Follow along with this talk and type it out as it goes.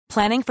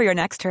Planning for your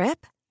next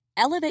trip?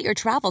 Elevate your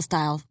travel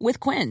style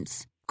with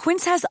Quince.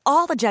 Quince has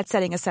all the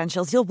jet-setting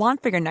essentials you'll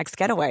want for your next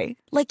getaway,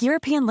 like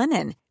European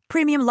linen,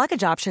 premium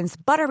luggage options,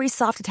 buttery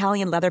soft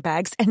Italian leather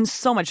bags, and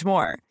so much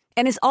more.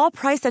 And is all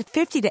priced at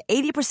 50 to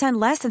 80%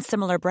 less than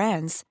similar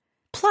brands.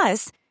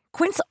 Plus,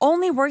 Quince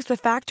only works with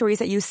factories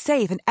that use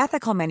safe and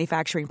ethical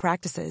manufacturing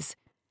practices.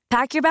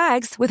 Pack your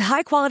bags with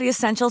high-quality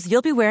essentials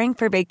you'll be wearing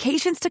for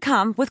vacations to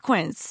come with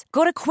Quince.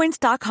 Go to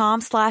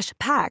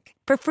quince.com/pack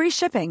for free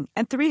shipping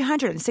and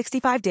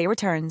 365-day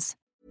returns.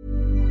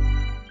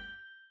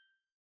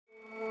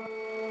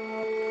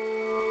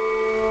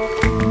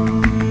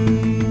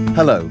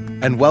 Hello,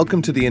 and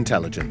welcome to The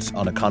Intelligence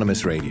on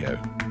Economist Radio.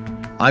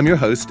 I'm your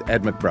host,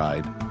 Ed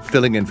McBride,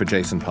 filling in for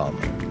Jason Palmer.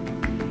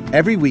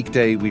 Every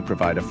weekday, we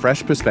provide a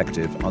fresh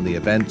perspective on the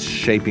events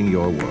shaping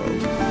your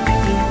world.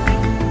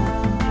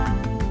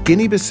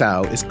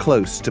 Guinea-Bissau is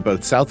close to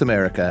both South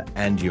America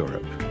and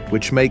Europe,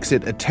 which makes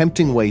it a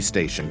tempting way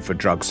station for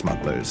drug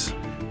smugglers.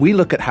 We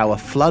look at how a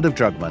flood of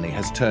drug money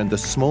has turned the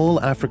small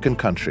African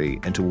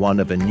country into one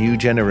of a new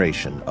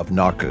generation of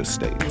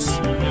narco-states.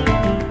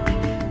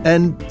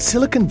 And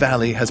Silicon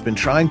Valley has been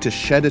trying to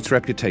shed its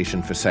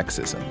reputation for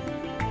sexism.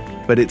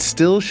 But it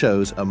still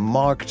shows a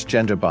marked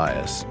gender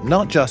bias,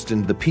 not just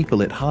in the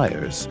people it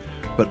hires,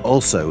 but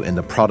also in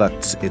the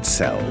products it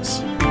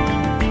sells.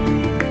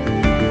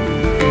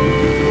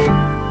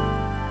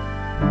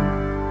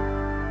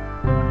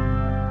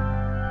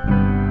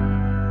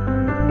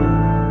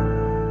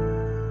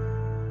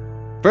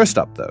 First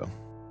up, though.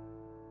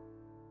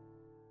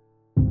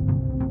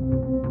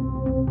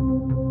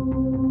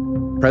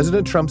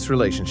 President Trump's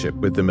relationship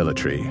with the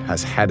military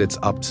has had its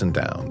ups and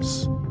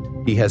downs.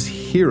 He has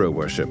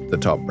hero-worshipped the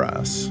top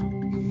brass.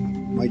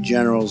 My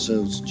generals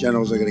are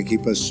going to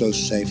keep us so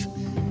safe.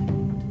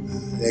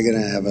 They're going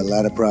to have a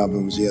lot of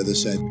problems the other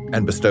side.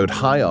 And bestowed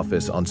high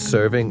office on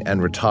serving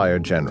and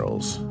retired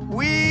generals.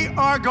 We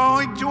are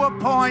going to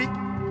appoint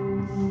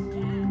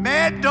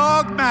Mad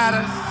Dog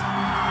Mattis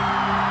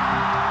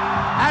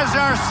as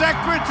our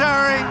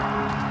Secretary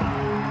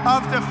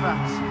of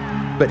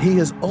Defense. But he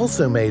has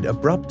also made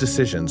abrupt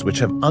decisions which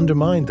have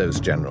undermined those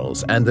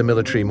generals and the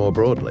military more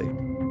broadly.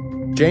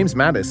 James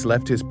Mattis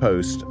left his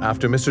post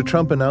after Mr.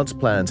 Trump announced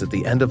plans at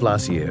the end of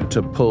last year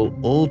to pull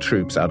all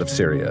troops out of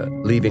Syria,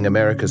 leaving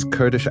America's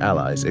Kurdish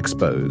allies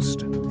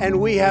exposed. And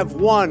we have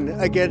won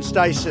against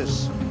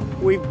ISIS.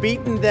 We've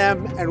beaten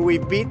them, and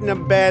we've beaten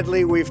them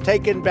badly. We've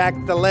taken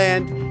back the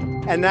land,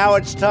 and now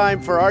it's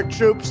time for our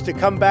troops to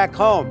come back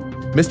home.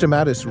 Mr.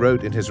 Mattis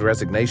wrote in his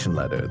resignation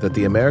letter that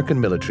the American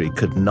military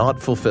could not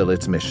fulfill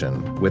its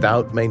mission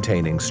without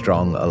maintaining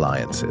strong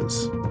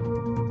alliances.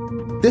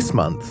 This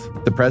month,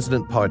 the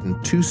president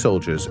pardoned 2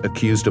 soldiers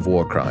accused of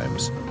war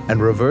crimes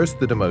and reversed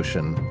the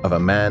demotion of a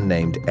man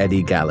named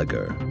Eddie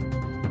Gallagher.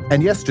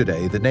 And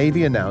yesterday, the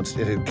Navy announced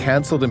it had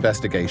canceled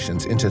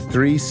investigations into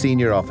 3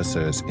 senior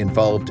officers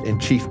involved in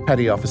Chief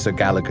Petty Officer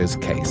Gallagher's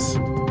case.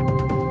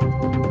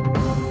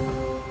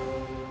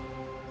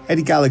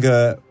 Eddie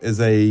Gallagher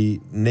is a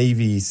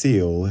Navy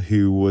SEAL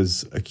who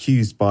was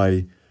accused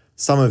by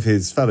some of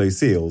his fellow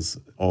SEALs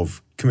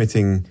of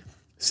committing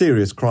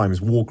serious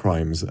crimes, war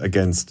crimes,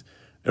 against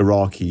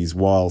Iraqis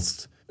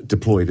whilst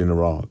deployed in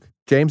Iraq.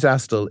 James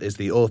Astle is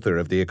the author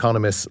of The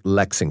Economist's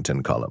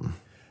Lexington column.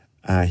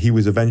 He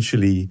was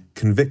eventually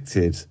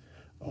convicted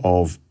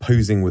of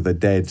posing with a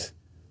dead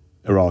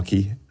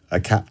Iraqi, a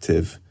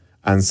captive,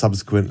 and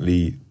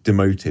subsequently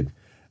demoted.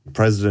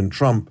 President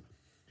Trump,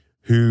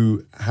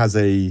 who has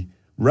a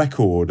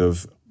record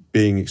of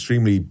being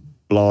extremely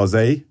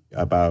blasé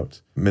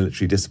about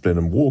military discipline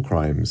and war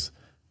crimes,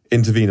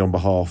 intervened on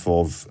behalf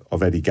of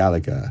Eddie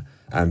Gallagher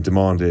and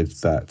demanded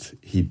that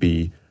he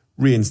be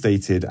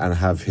reinstated and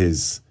have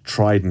his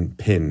trident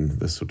pin,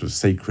 the sort of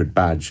sacred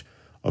badge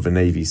of a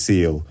Navy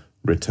SEAL,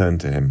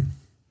 returned to him.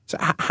 So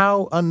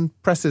how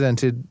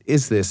unprecedented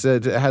is this?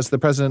 Has the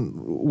president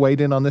weighed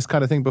in on this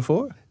kind of thing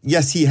before?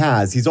 Yes, he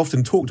has. He's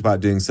often talked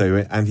about doing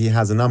so, and he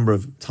has a number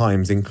of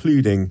times,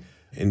 including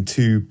in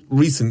 2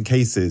 recent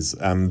cases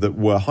that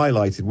were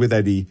highlighted with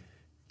Eddie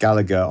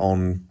Gallagher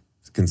on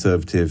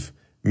conservative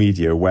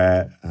media,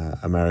 where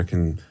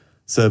American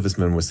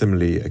servicemen were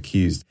similarly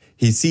accused.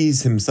 He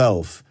sees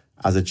himself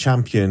as a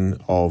champion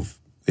of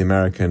the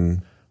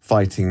American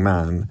fighting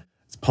man.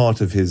 It's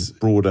part of his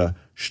broader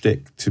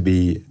shtick to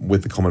be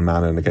with the common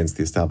man and against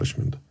the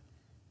establishment.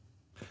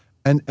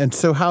 And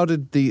so how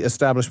did the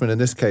establishment, in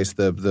this case,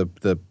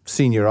 the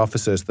senior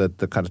officers, the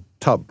kind of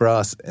top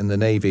brass in the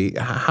Navy,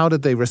 how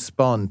did they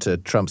respond to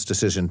Trump's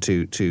decision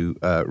to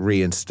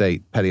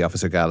reinstate Petty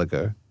Officer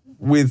Gallagher?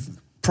 With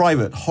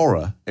private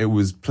horror. It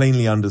was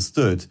plainly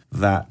understood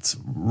that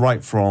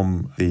right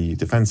from the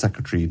Defense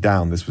Secretary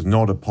down, this was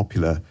not a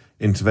popular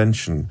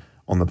intervention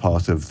on the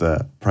part of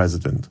the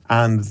president.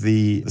 And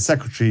the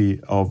Secretary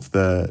of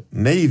the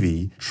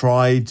Navy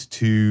tried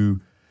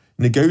to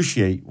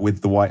negotiate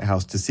with the White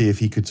House to see if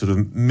he could sort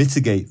of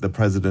mitigate the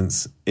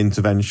president's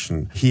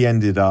intervention. He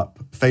ended up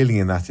failing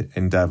in that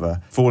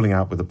endeavor, falling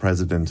out with the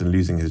president and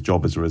losing his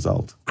job as a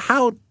result.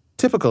 How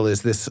typical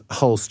is this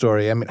whole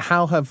story? I mean,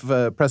 how have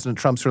President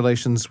Trump's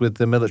relations with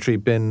the military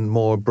been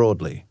more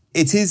broadly?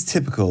 It is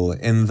typical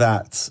in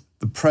that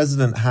the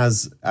president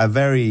has a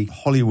very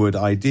Hollywood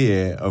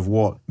idea of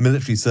what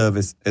military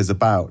service is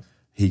about.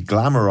 He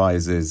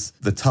glamorizes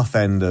the tough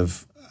end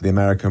of the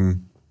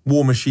American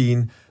war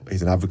machine.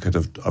 He's an advocate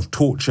of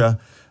torture.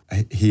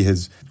 He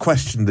has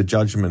questioned the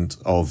judgment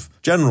of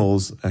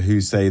generals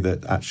who say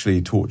that actually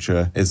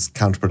torture is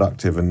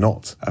counterproductive and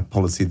not a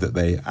policy that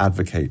they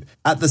advocate.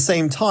 At the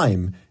same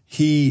time,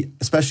 he,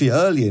 especially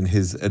early in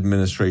his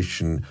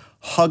administration,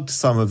 hugged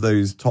some of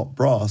those top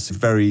brass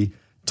very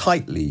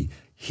tightly.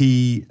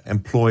 He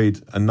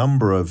employed a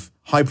number of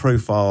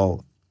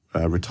high-profile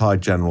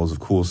retired generals, of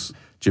course,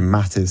 Jim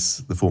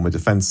Mattis, the former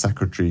defense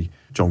secretary,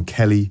 John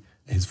Kelly,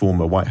 his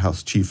former White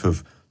House chief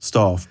of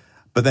staff.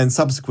 But then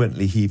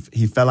subsequently, he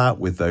fell out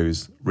with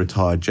those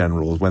retired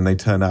generals when they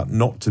turned out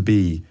not to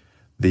be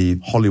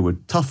the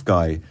Hollywood tough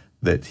guy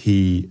that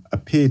he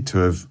appeared to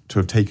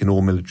have taken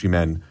all military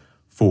men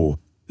for.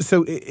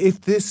 So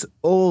if this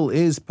all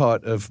is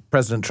part of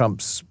President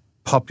Trump's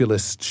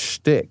populist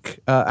shtick,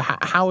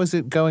 how is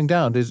it going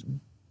down?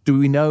 Do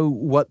we know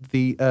what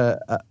the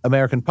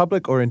American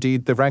public, or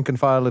indeed the rank and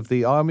file of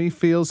the army,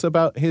 feels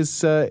about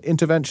his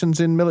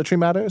interventions in military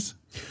matters?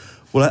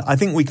 Well, I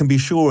think we can be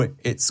sure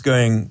it's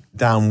going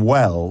down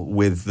well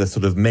with the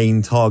sort of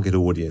main target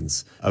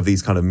audience of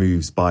these kind of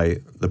moves by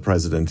the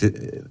president.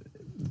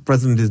 The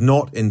president is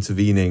not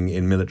intervening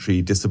in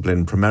military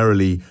discipline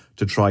primarily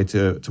to try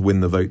to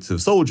win the votes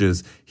of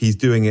soldiers. He's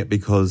doing it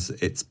because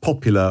it's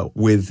popular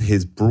with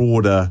his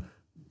broader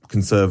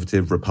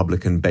conservative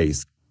Republican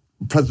base.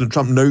 President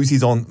Trump knows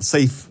he's on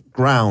safe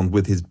ground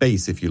with his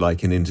base, if you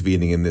like, in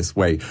intervening in this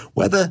way.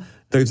 Whether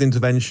those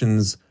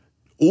interventions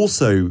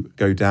also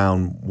go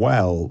down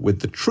well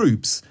with the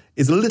troops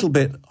is a little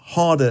bit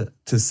harder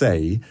to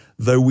say,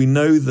 though we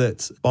know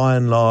that by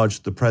and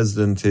large the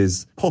president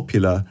is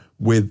popular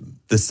with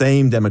the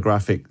same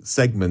demographic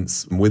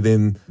segments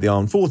within the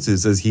armed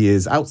forces as he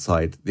is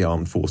outside the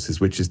armed forces,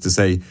 which is to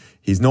say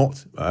he's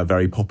not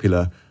very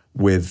popular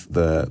with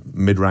the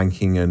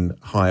mid-ranking and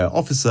higher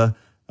officer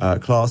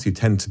class who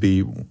tend to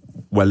be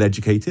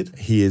well-educated.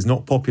 He is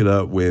not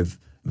popular with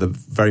the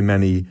very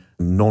many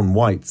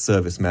non-white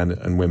servicemen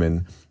and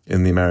women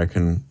in the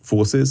American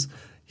forces.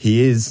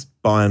 He is,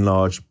 by and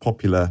large,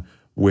 popular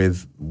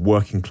with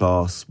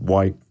working-class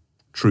white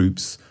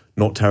troops,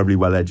 not terribly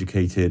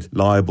well-educated,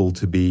 liable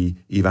to be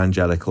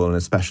evangelical, and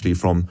especially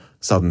from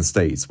southern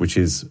states, which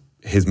is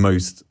his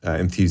most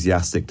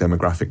enthusiastic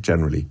demographic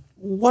generally.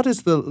 What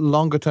is the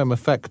longer-term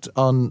effect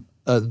on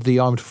the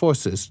armed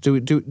forces?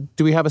 Do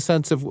we have a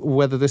sense of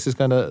whether this is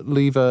going to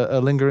leave a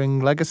lingering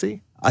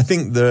legacy? I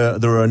think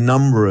there are a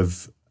number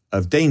of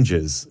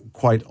dangers.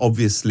 Quite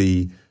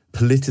obviously,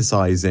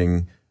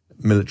 politicizing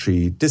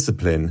military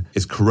discipline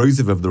is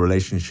corrosive of the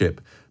relationship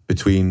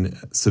between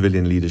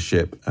civilian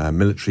leadership,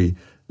 military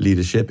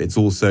leadership. It's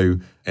also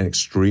an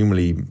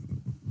extremely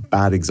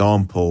bad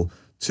example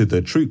to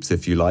the troops,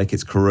 if you like.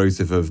 It's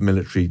corrosive of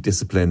military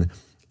discipline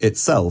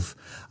itself.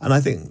 And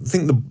I think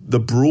the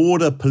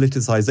broader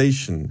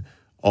politicization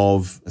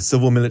of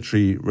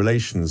civil-military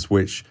relations,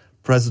 which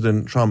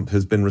President Trump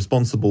has been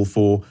responsible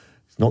for,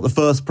 he's not the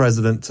first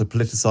president to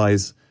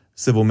politicize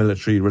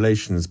civil-military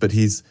relations, but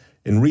he's,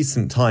 in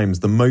recent times,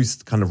 the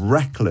most kind of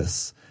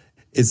reckless,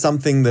 is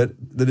something that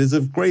is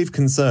of grave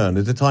concern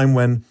at a time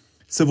when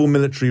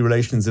civil-military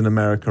relations in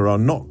America are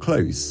not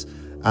close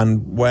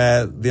and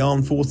where the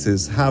armed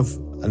forces have,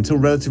 until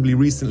relatively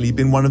recently,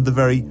 been one of the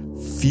very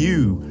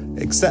few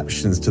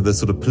exceptions to the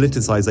sort of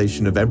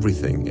politicization of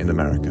everything in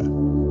America.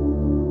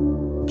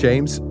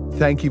 James,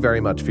 thank you very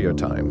much for your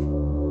time.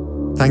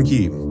 Thank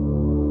you.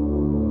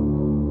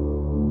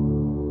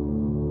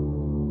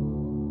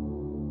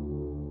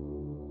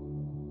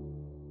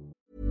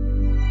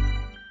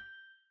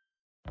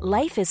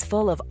 Life is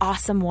full of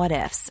awesome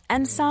what-ifs,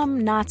 and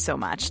some not so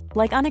much,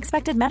 like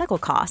unexpected medical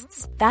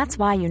costs. That's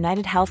why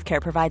United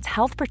Healthcare provides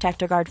Health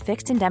Protector Guard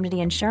fixed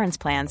indemnity insurance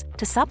plans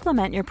to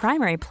supplement your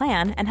primary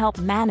plan and help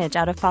manage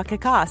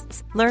out-of-pocket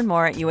costs. Learn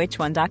more at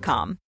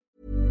uh1.com.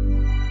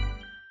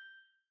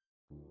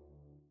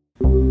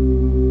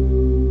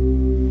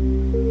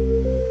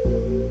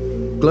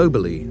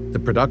 Globally, the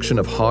production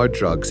of hard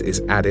drugs is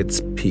at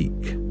its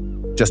peak.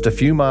 Just a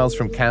few miles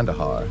from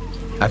Kandahar,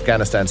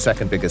 Afghanistan's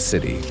second biggest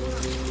city,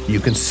 you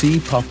can see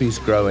poppies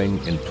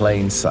growing in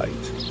plain sight.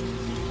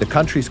 The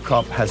country's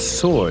crop has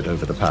soared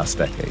over the past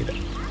decade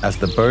as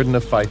the burden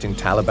of fighting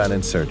Taliban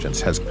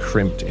insurgents has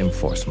crimped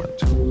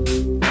enforcement.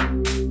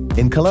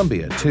 In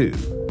Colombia, too,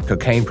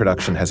 cocaine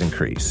production has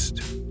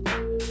increased.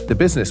 The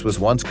business was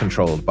once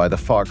controlled by the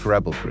FARC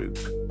rebel group,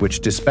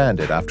 which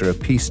disbanded after a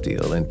peace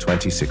deal in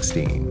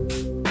 2016.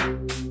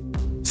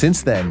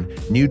 Since then,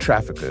 new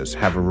traffickers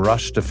have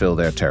rushed to fill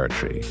their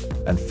territory,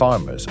 and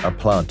farmers are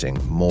planting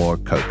more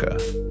coca.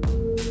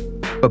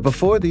 But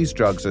before these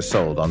drugs are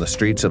sold on the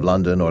streets of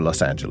London or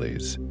Los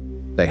Angeles,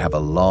 they have a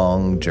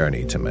long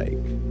journey to make.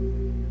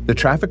 The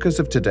traffickers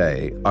of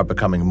today are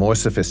becoming more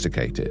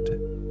sophisticated,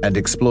 and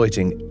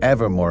exploiting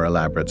ever more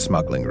elaborate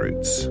smuggling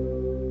routes.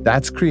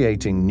 That's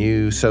creating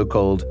new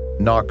so-called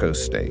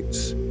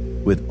narco-states,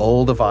 with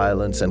all the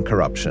violence and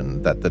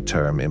corruption that the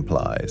term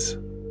implies.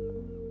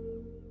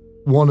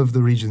 One of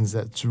the regions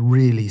that's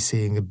really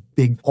seeing a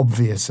big,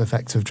 obvious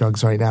effect of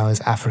drugs right now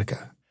is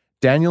Africa.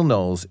 Daniel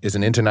Knowles is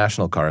an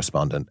international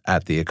correspondent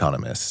at The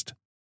Economist.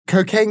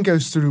 Cocaine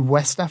goes through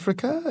West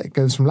Africa. It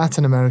goes from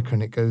Latin America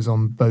and it goes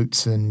on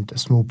boats and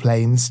small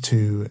planes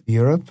to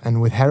Europe. And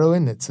with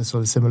heroin, it's a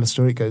sort of similar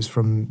story. It goes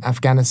from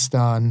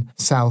Afghanistan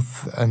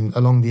south and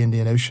along the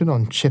Indian Ocean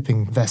on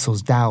shipping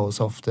vessels, dhows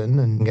often,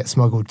 and gets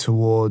smuggled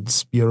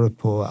towards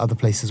Europe or other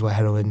places where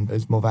heroin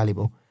is more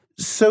valuable.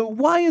 So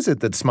why is it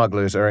that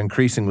smugglers are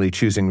increasingly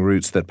choosing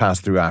routes that pass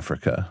through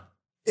Africa?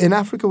 In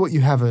Africa, what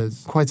you have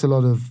is quite a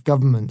lot of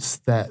governments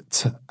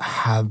that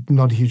have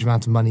not a huge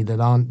amount of money, that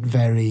aren't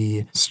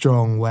very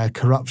strong, where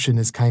corruption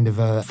is kind of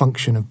a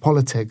function of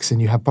politics, and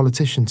you have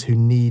politicians who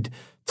need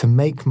to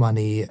make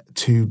money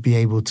to be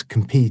able to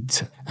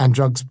compete. And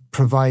drugs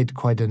provide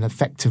quite an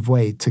effective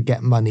way to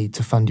get money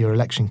to fund your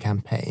election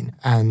campaign,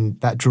 and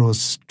that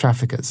draws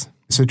traffickers.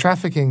 So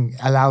trafficking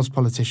allows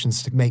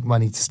politicians to make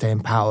money to stay in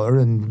power,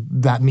 and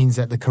that means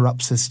that the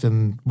corrupt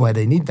system, where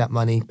they need that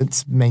money,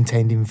 it's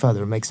maintained even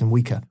further. It makes them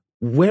weaker.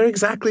 Where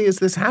exactly is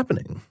this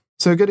happening?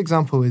 So a good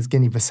example is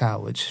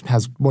Guinea-Bissau, which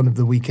has one of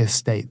the weakest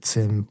states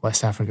in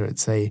West Africa.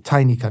 It's a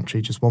tiny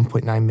country, just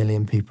 1.9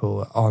 million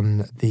people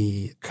on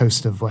the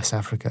coast of West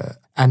Africa.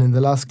 And in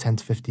the last 10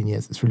 to 15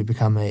 years, it's really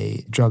become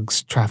a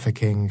drugs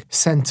trafficking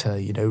center.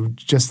 You know,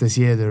 just this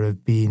year, there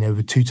have been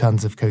over 2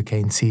 tons of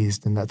cocaine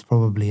seized, and that's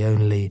probably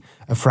only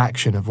a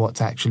fraction of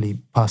what's actually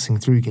passing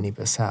through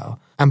Guinea-Bissau.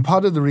 And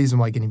part of the reason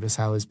why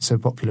Guinea-Bissau is so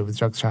popular with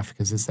drugs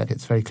traffickers is that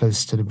it's very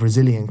close to the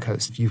Brazilian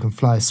coast. You can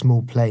fly a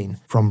small plane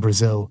from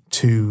Brazil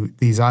to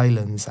these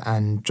islands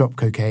and drop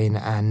cocaine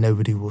and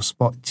nobody will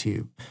spot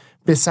you.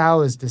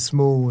 Bissau is the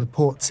small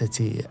port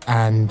city,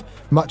 and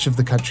much of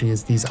the country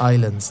is these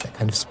islands that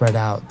kind of spread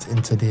out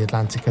into the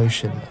Atlantic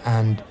Ocean.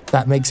 And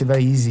that makes it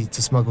very easy to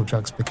smuggle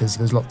drugs because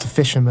there's lots of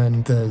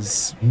fishermen,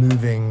 there's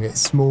moving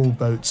small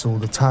boats all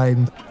the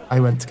time. I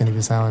went to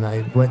Guinea-Bissau and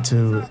I went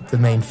to the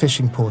main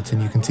fishing port,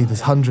 and you can see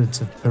there's hundreds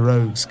of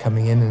pirogues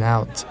coming in and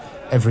out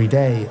every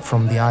day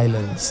from the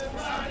islands.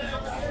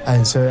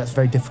 And so that's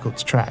very difficult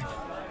to track.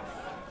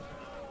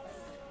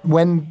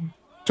 When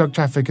drug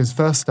traffickers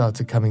first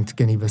started coming to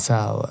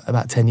Guinea-Bissau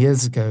about 10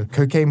 years ago,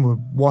 cocaine would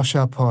wash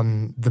up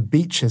on the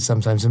beaches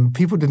sometimes, and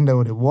people didn't know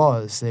what it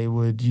was. They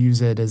would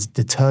use it as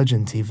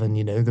detergent even,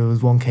 you know. There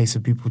was one case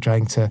of people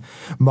trying to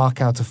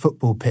mark out a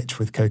football pitch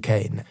with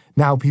cocaine.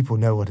 Now people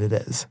know what it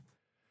is.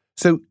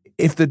 So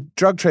if the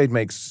drug trade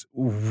makes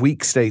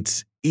weak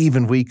states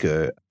even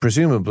weaker,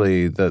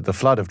 presumably the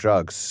flood of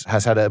drugs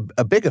has had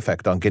a big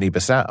effect on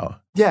Guinea-Bissau.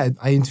 Yeah,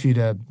 I interviewed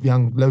a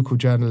young local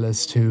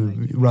journalist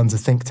who runs a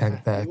think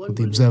tank there called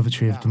the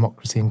Observatory of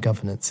Democracy and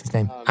Governance. His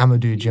name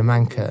Amadou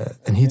Diamanka,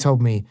 and he told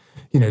me,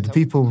 you know, the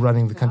people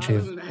running the country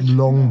have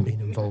long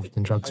been involved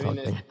in drug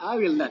smuggling. I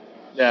will not.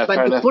 Yeah,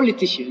 but the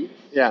politicians,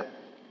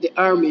 the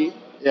army,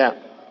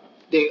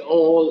 they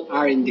all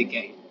are in the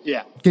game.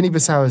 Yeah.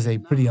 Guinea-Bissau is a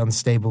pretty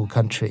unstable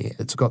country.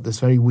 It's got this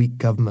very weak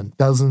government,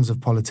 dozens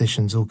of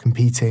politicians all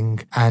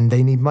competing, and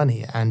they need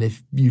money. And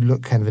if you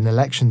look kind of in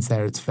elections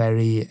there, it's a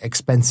very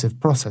expensive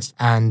process.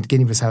 And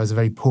Guinea-Bissau is a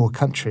very poor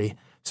country,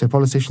 so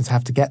politicians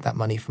have to get that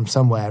money from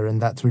somewhere,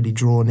 and that's really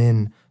drawn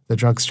in the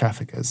drugs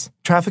traffickers.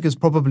 Traffickers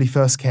probably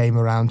first came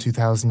around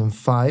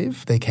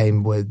 2005. They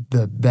came with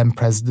the then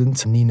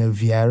president, Nino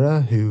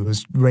Vieira, who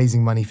was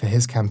raising money for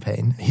his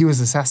campaign. He was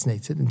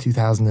assassinated in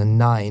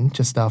 2009,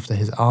 just after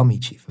his army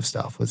chief of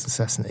staff was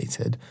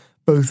assassinated.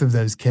 Both of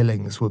those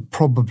killings were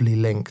probably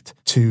linked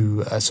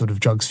to a sort of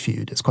drugs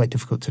feud. It's quite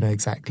difficult to know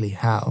exactly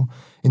how.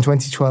 In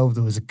 2012,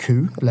 there was a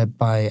coup led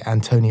by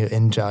Antonio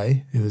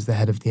Njai, who was the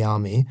head of the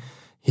army.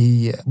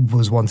 He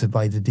was wanted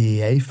by the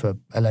DEA for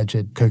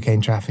alleged cocaine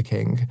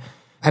trafficking,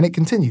 and it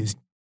continues.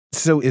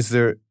 So is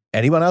there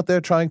anyone out there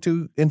trying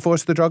to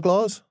enforce the drug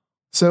laws?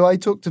 So I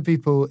talked to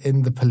people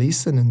in the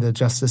police and in the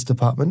Justice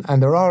Department,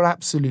 and there are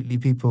absolutely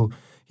people,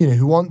 you know,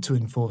 who want to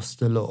enforce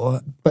the law,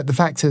 but the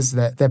fact is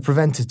that they're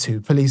prevented to.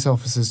 Police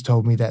officers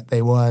told me that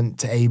they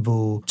weren't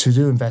able to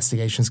do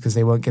investigations because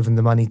they weren't given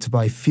the money to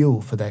buy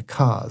fuel for their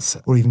cars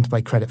or even to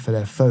buy credit for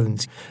their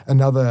phones.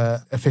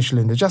 Another official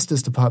in the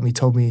Justice Department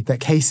told me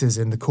that cases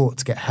in the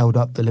courts get held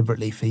up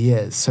deliberately for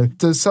years. So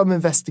there's some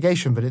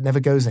investigation, but it never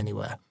goes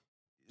anywhere.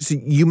 So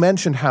you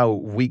mentioned how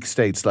weak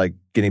states like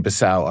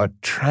Guinea-Bissau are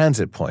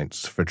transit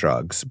points for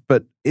drugs,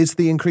 but is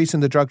the increase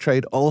in the drug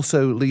trade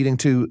also leading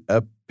to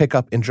a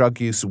pickup in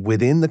drug use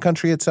within the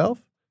country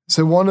itself?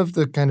 So one of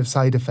the kind of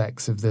side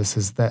effects of this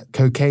is that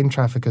cocaine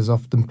traffickers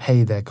often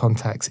pay their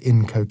contacts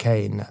in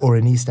cocaine or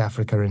in East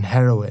Africa in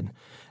heroin,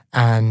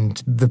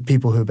 and the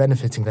people who are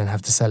benefiting then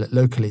have to sell it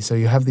locally. So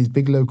you have these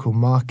big local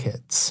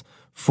markets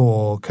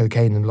for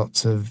cocaine and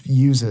lots of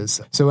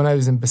users. So when I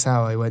was in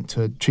Bissau, I went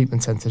to a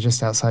treatment center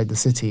just outside the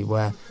city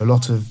where a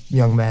lot of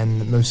young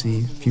men,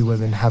 mostly few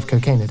women, have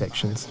cocaine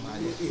addictions.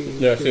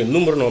 Yeah, sí, el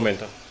número no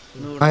aumenta.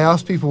 I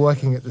asked people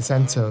working at the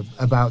centre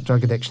about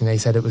drug addiction. They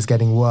said it was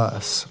getting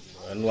worse.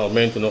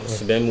 Anualmente nós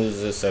recebemos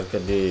cerca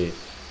de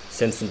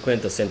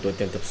 150,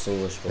 180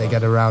 pessoas. They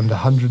get around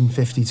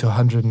 150 to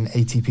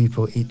 180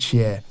 people each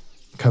year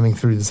coming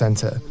through the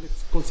centre.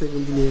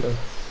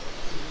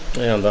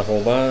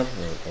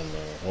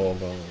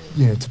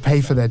 You know, to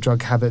pay for their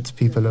drug habits,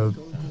 people are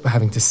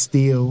having to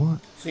steal.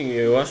 And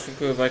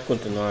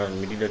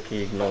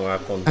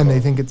they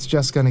think it's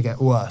just going to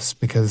get worse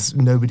because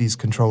nobody's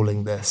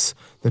controlling this.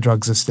 The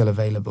drugs are still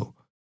available.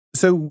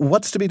 So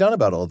what's to be done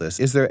about all this?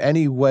 Is there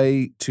any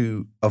way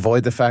to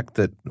avoid the fact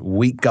that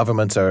weak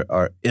governments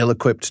are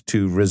ill-equipped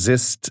to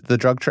resist the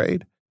drug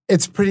trade?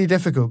 It's pretty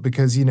difficult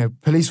because, you know,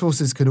 police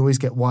forces can always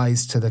get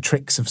wise to the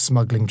tricks of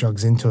smuggling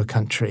drugs into a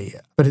country,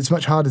 but it's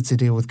much harder to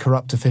deal with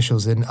corrupt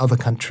officials in other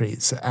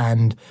countries.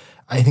 And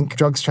I think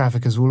drugs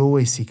traffickers will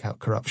always seek out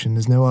corruption.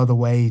 There's no other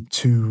way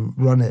to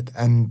run it.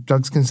 And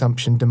drugs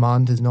consumption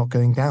demand is not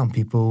going down.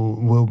 People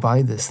will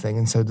buy this thing.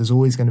 And so there's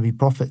always going to be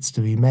profits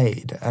to be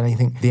made. And I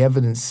think the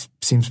evidence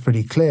seems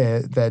pretty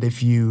clear that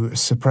if you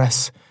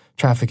suppress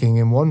trafficking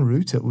in one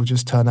route, it will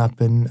just turn up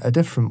in a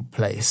different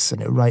place. You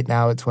know, right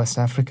now it's West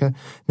Africa.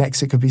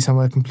 Next it could be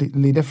somewhere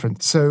completely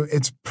different. So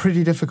it's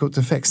pretty difficult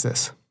to fix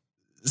this.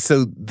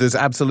 So there's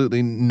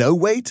absolutely no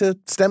way to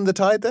stem the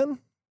tide then?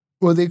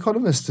 Well, The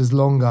Economist has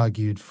long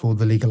argued for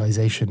the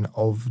legalization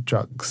of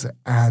drugs,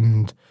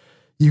 and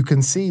you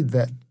can see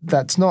that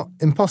that's not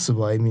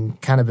impossible. I mean,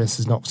 cannabis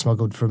is not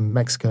smuggled from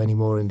Mexico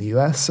anymore in the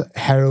US.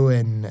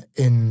 Heroin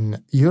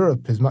in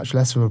Europe is much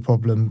less of a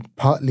problem,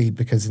 partly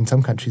because in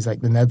some countries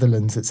like the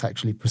Netherlands, it's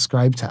actually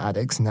prescribed to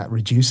addicts, and that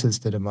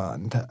reduces the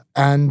demand.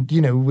 And, you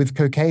know, with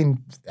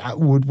cocaine, that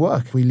would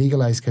work. If we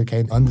legalize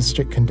cocaine under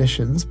strict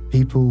conditions,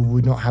 people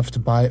would not have to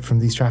buy it from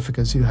these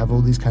traffickers who have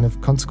all these kind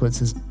of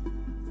consequences.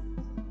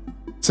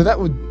 So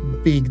that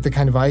would be the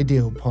kind of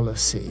ideal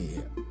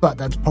policy, but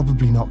that's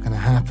probably not going to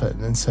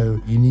happen. And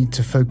so you need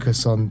to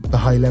focus on the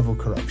high-level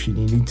corruption.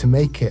 You need to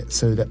make it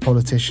so that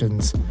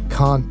politicians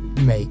can't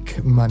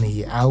make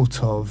money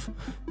out of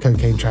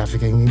cocaine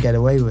trafficking and get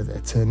away with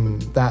it.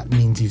 And that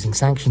means using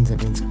sanctions.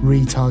 It means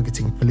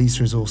retargeting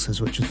police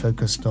resources, which are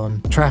focused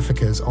on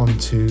traffickers,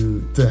 onto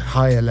the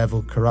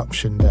higher-level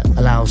corruption that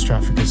allows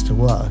traffickers to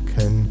work.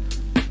 And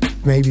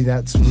maybe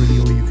that's really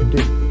all you can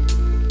do.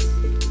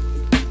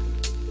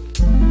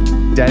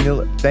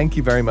 Daniel, thank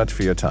you very much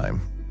for your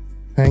time.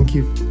 Thank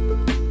you.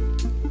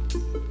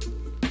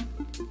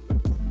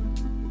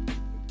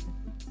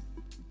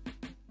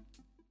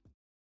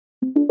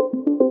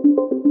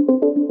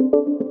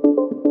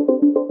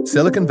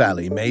 Silicon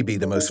Valley may be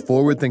the most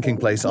forward-thinking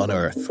place on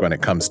Earth when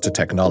it comes to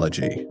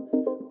technology,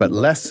 but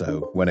less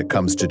so when it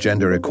comes to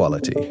gender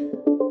equality.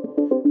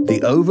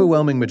 The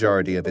overwhelming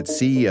majority of its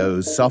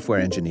CEOs, software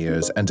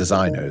engineers, and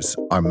designers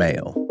are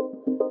male.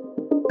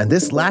 And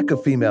this lack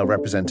of female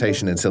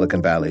representation in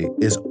Silicon Valley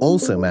is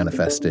also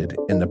manifested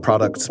in the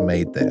products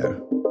made there.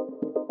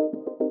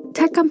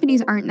 Tech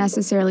companies aren't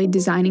necessarily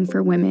designing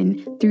for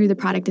women through the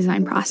product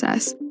design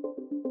process.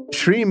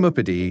 Shri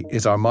Muppidi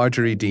is our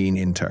Marjorie Dean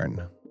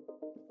intern.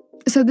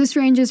 So this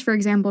ranges, for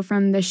example,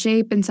 from the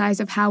shape and size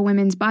of how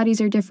women's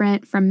bodies are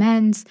different from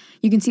men's.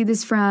 You can see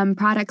this from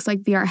products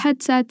like VR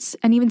headsets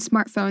and even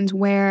smartphones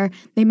where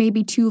they may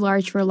be too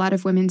large for a lot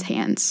of women's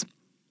hands.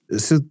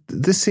 So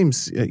this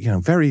seems,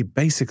 very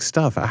basic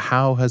stuff.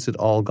 How has it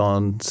all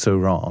gone so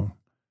wrong?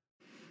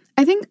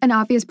 I think an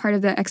obvious part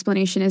of the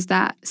explanation is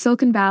that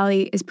Silicon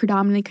Valley is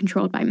predominantly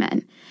controlled by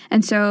men.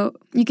 And so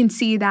you can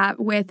see that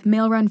with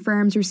male-run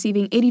firms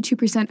receiving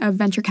 82% of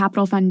venture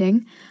capital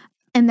funding,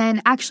 and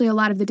then actually a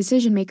lot of the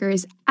decision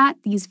makers at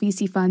these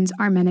VC funds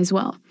are men as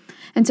well.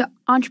 And so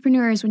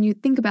entrepreneurs, when you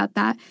think about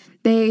that,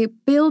 they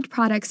build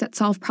products that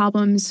solve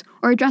problems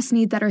or address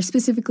needs that are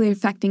specifically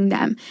affecting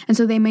them. And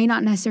so they may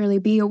not necessarily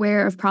be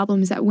aware of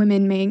problems that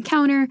women may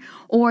encounter,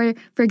 or,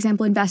 for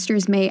example,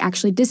 investors may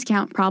actually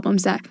discount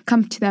problems that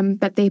come to them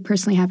that they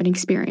personally haven't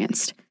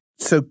experienced.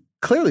 So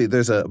clearly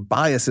there's a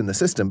bias in the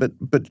system,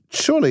 but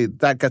surely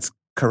that gets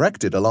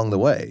corrected along the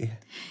way.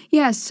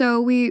 Yeah,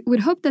 so we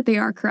would hope that they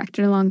are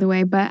corrected along the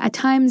way, but at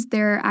times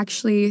there are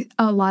actually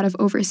a lot of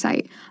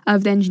oversight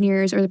of the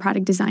engineers or the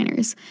product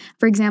designers.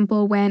 For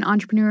example, when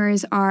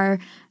entrepreneurs are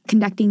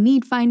conducting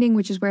need finding,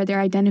 which is where they're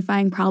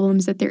identifying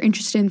problems that they're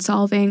interested in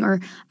solving or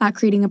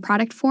creating a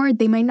product for,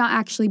 they might not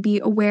actually be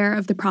aware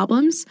of the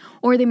problems,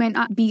 or they might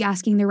not be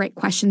asking the right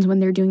questions when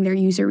they're doing their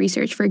user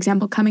research. For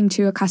example, coming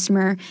to a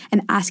customer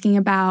and asking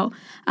about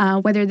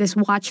whether this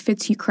watch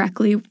fits you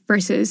correctly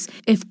versus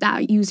if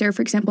that user,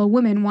 for example, a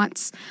woman,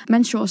 wants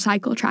menstrual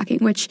cycle tracking,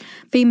 which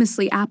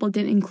famously Apple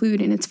didn't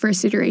include in its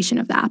first iteration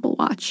of the Apple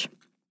Watch.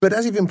 But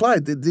as you've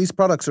implied, these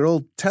products are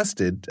all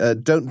tested.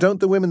 Don't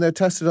the women they're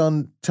tested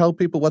on tell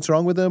people what's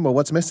wrong with them or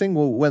what's missing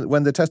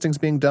when the testing's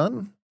being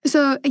done?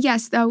 So,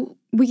 yes,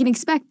 we can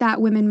expect that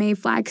women may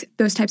flag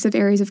those types of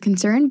areas of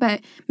concern, but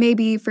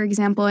maybe, for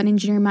example, an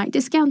engineer might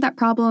discount that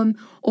problem,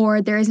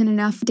 or there isn't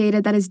enough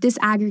data that is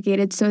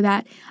disaggregated so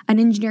that an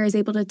engineer is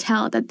able to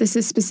tell that this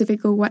is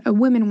specifically what a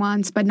woman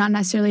wants, but not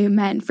necessarily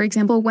men. For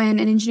example, when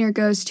an engineer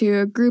goes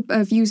to a group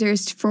of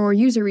users for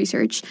user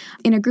research,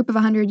 in a group of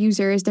 100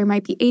 users, there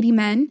might be 80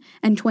 men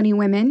and 20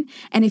 women.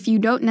 And if you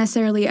don't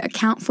necessarily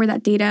account for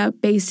that data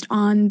based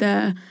on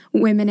the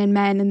women and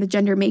men and the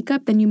gender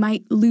makeup, then you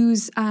might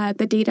lose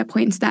the data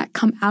points that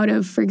come out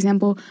of, for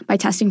example, by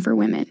testing for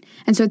women.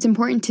 And so it's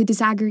important to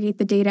disaggregate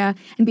the data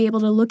and be able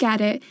to look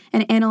at it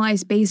and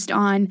analyze based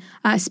on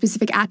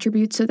specific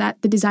attributes so that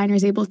the designer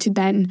is able to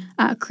then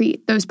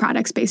create those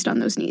products based on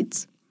those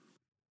needs.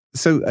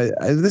 So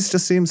this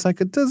just seems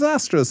like a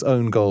disastrous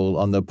own goal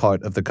on the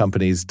part of the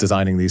companies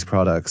designing these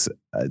products.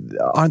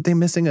 Aren't they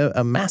missing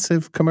a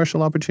massive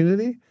commercial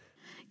opportunity?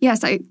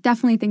 Yes, I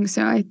definitely think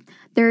so.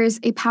 There is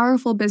a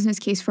powerful business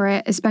case for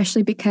it,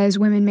 especially because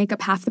women make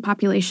up half the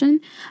population.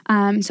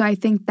 So I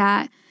think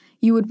that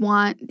you would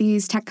want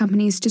these tech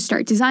companies to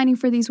start designing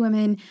for these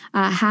women,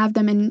 have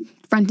them in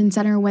front and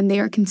center when they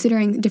are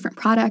considering different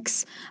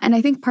products. And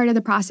I think part of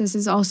the process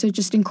is also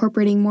just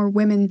incorporating more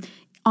women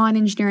on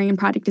engineering and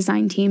product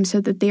design teams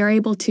so that they are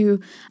able to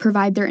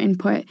provide their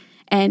input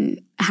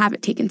and have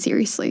it taken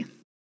seriously.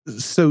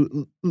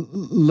 So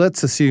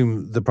let's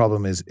assume the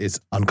problem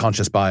is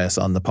unconscious bias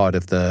on the part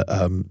of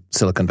the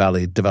Silicon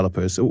Valley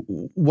developers.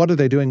 What are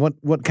they doing?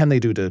 What can they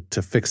do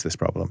to fix this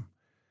problem?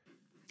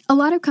 A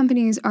lot of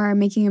companies are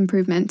making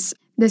improvements.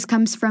 This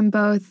comes from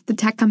both the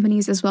tech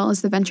companies as well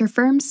as the venture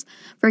firms.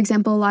 For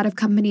example, a lot of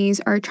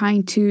companies are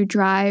trying to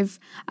drive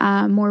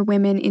more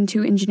women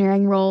into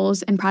engineering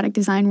roles and product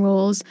design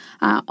roles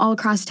all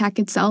across tech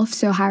itself.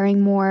 So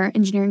hiring more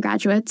engineering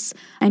graduates,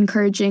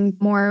 encouraging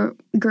more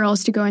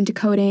girls to go into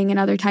coding and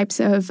other types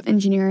of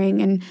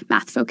engineering and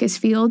math-focused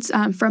fields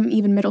from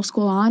even middle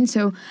school on.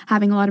 So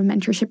having a lot of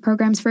mentorship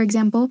programs, for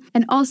example.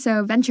 And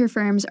also venture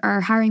firms are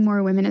hiring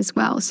more women as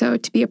well. So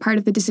to be a part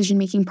of the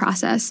decision-making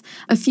process.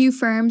 A few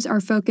firms are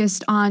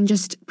focused on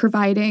just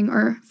providing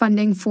or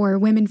funding for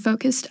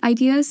women-focused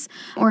ideas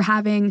or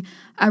having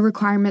a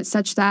requirement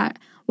such that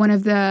one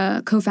of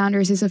the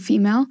co-founders is a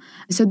female.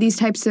 So these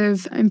types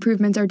of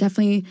improvements are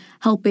definitely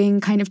helping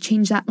kind of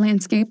change that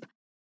landscape.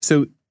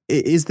 So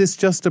is this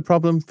just a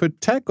problem for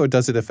tech, or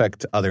does it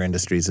affect other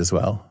industries as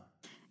well?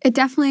 It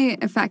definitely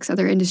affects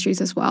other industries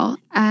as well.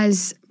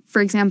 As,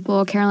 for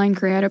example, Caroline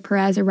Correa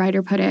Perez, a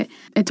writer, put it,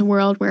 it's a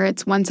world where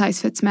it's one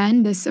size fits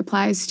men. This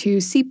applies to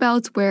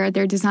seatbelts where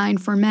they're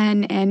designed for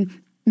men and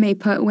may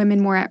put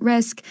women more at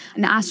risk.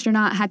 An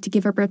astronaut had to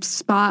give up her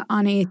spot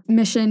on a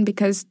mission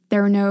because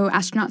there were no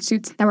astronaut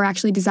suits that were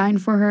actually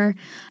designed for her.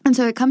 And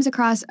so it comes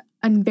across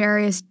on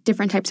various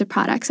different types of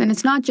products. And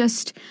it's not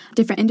just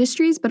different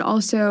industries, but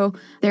also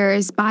there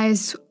is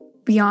bias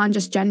beyond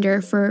just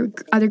gender for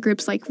other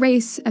groups like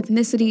race,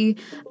 ethnicity,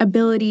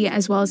 ability,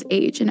 as well as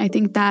age. And I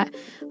think that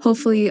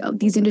hopefully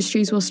these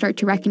industries will start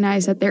to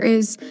recognize that there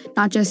is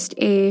not just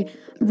a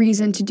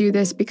reason to do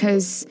this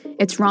because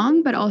it's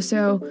wrong, but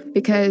also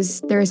because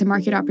there is a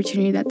market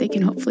opportunity that they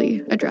can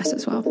hopefully address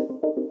as well.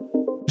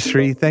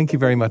 Shri, thank you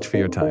very much for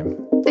your time.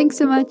 Thanks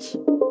so much.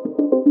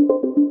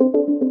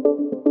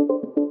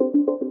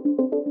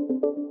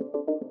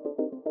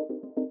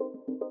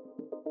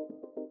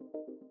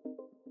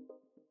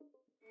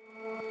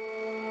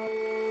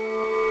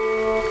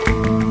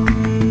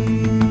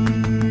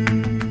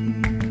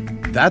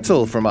 That's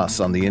all from us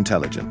on The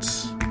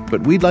Intelligence.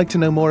 But we'd like to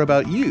know more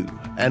about you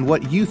and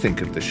what you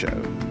think of the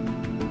show.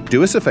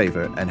 Do us a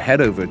favor and head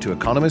over to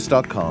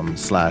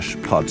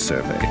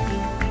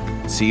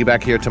economist.com/podsurvey. See you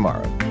back here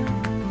tomorrow.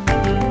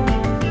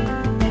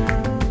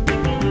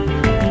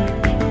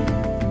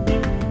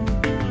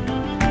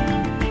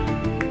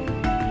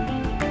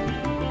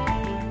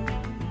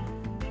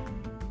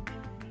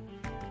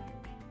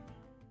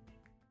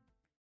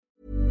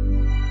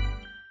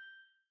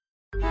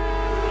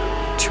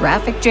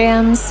 Traffic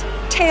jams,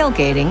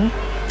 tailgating,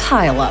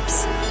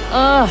 pile-ups.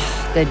 Ugh,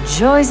 the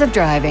joys of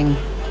driving.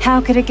 How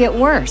could it get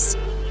worse?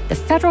 The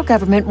federal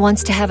government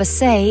wants to have a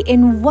say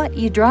in what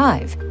you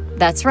drive.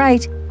 That's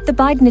right. The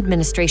Biden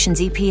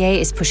administration's EPA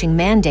is pushing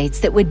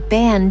mandates that would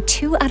ban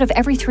 2 out of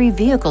every 3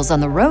 vehicles on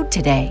the road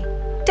today.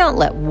 Don't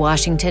let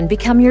Washington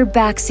become your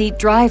backseat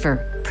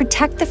driver.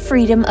 Protect the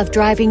freedom of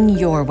driving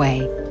your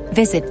way.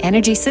 Visit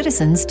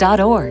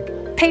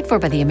EnergyCitizens.org. Paid for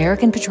by the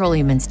American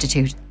Petroleum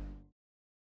Institute.